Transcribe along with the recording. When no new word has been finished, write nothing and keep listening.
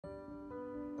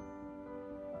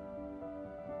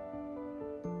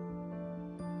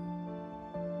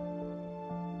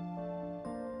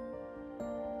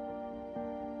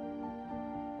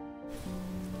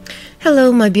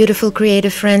Hello, my beautiful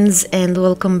creative friends, and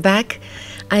welcome back.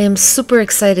 I am super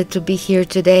excited to be here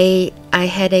today. I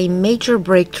had a major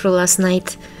breakthrough last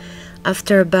night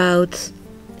after about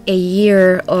a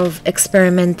year of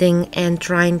experimenting and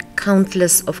trying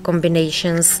countless of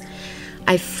combinations.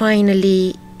 I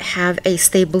finally have a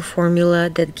stable formula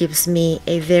that gives me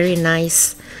a very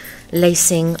nice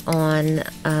lacing on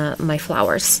my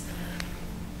flowers.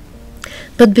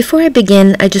 But before I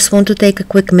begin, I just want to take a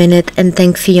quick minute and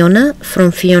thank Fiona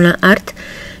from Fiona Art.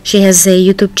 She has a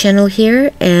YouTube channel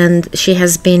here, and she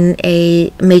has been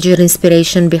a major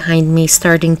inspiration behind me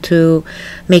starting to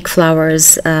make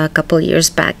flowers a couple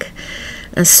years back.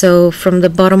 And so from the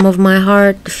bottom of my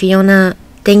heart, Fiona,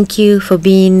 thank you for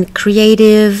being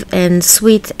creative and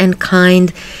sweet and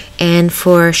kind, and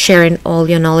for sharing all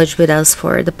your knowledge with us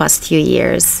for the past few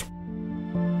years.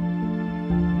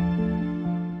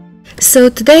 So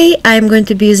today I'm going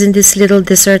to be using this little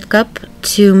dessert cup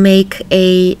to make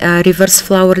a reverse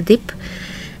flower dip,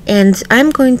 and I'm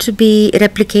going to be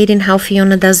replicating how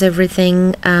Fiona does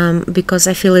everything because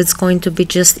I feel it's going to be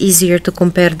just easier to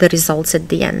compare the results at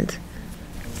the end.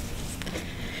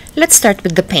 Let's start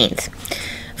with the paint.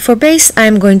 For base,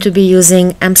 I'm going to be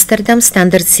using Amsterdam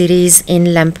Standard Series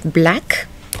in Lamp Black.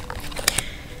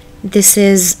 This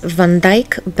is Van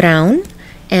Dyke Brown,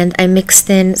 and I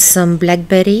mixed in some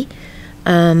Blackberry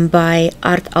by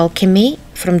Art Alchemy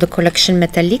from the collection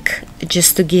Metallic,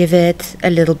 just to give it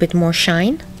a little bit more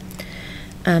shine.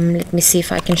 Let me see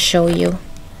if I can show you.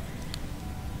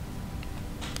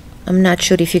 I'm not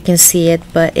sure if you can see it,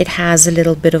 but it has a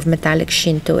little bit of metallic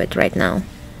sheen to it right now.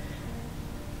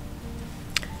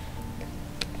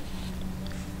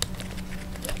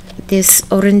 This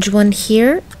orange one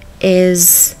here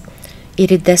is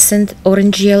Iridescent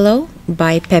Orange Yellow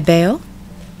by Pebeo.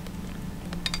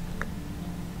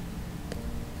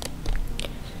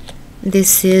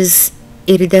 This is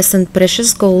Iridescent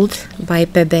Precious Gold by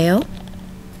Pebeo.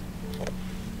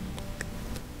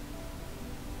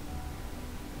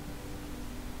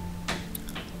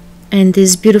 And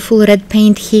this beautiful red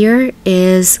paint here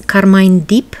is Carmine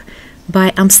Deep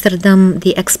by Amsterdam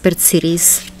the Expert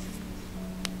Series.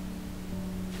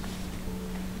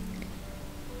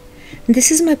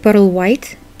 This is my Pearl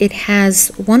White. It has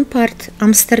one part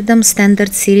Amsterdam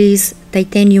Standard Series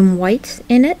Titanium White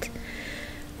in it.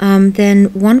 Then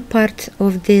one part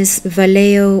of this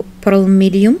Vallejo Pearl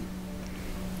Medium,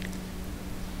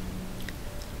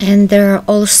 and there are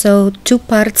also two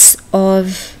parts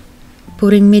of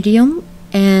Pouring Medium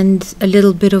and a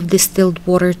little bit of distilled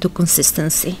water to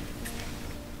consistency.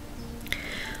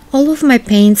 All of my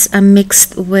paints are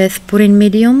mixed with Pouring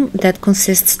Medium that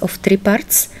consists of three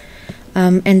parts,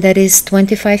 and that is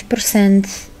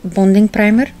 25% bonding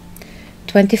primer,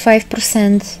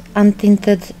 25%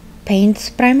 untinted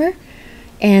paint primer,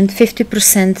 and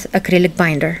 50% acrylic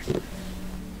binder.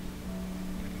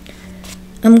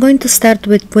 I'm going to start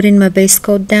with putting my base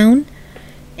coat down,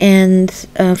 and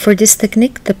for this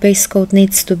technique the base coat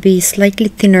needs to be slightly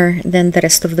thinner than the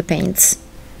rest of the paints.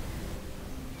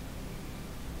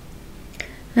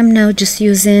 I'm now just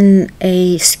using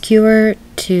a skewer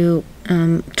to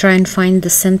try and find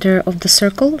the center of the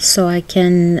circle so I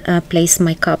can place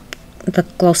my cup the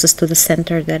closest to the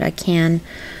center that I can,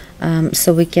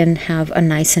 so we can have a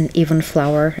nice and even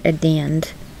flower at the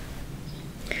end.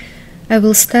 I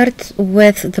will start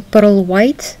with the Pearl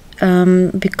White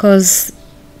because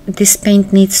this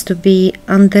paint needs to be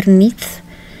underneath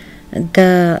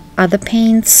the other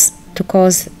paints to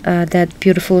cause that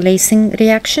beautiful lacing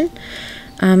reaction.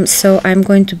 So I'm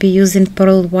going to be using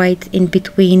Pearl White in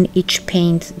between each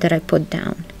paint that I put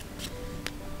down.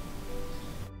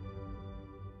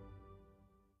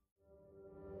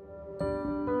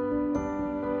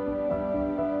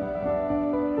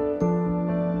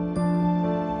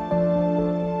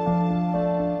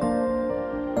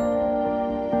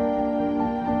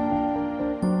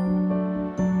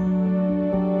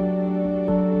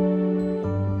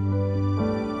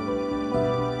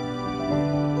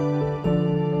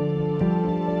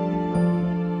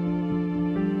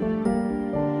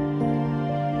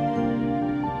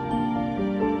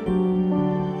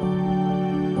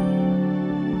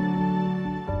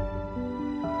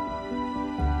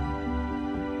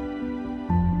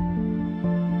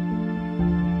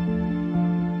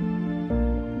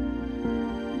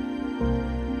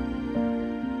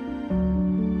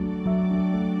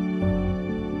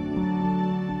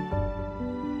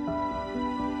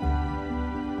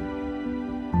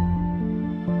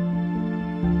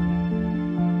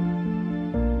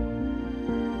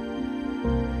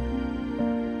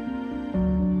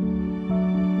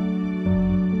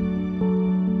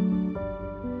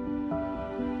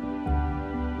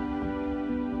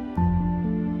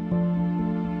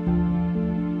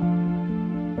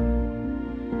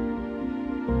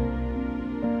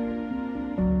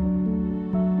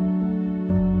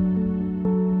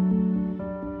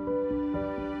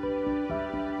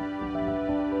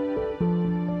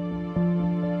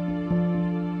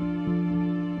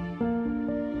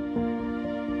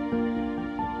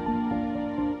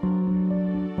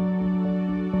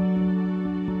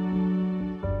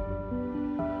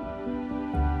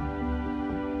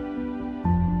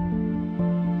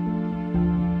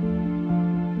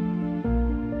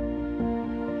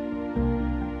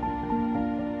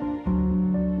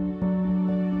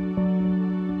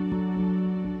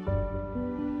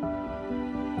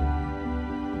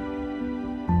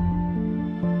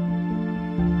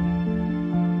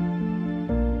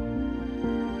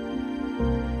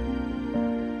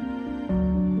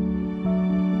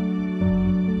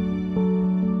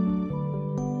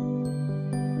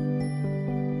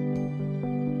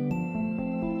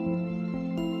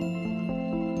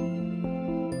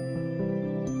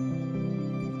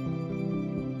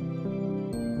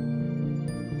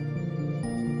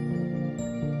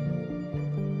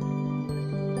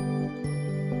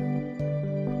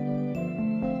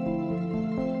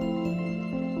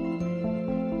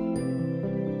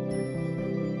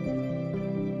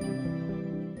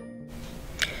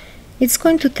 It's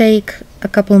going to take a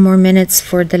couple more minutes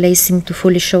for the lacing to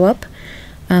fully show up.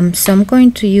 So I'm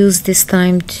going to use this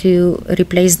time to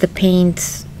replace the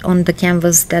paint on the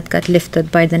canvas that got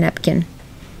lifted by the napkin.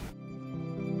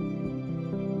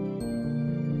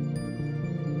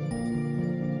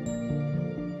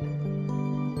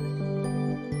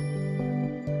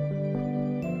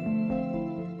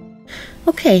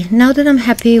 Okay, now that I'm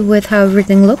happy with how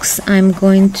everything looks, I'm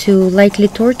going to lightly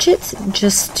torch it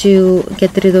just to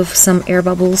get rid of some air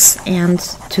bubbles and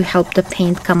to help the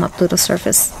paint come up to the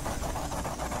surface.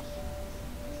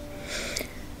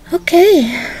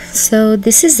 Okay, so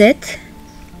this is it.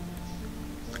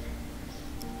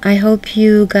 I hope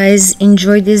you guys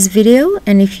enjoyed this video,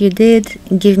 and if you did,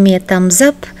 give me a thumbs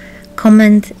up,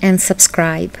 comment and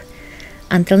subscribe.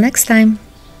 Until next time.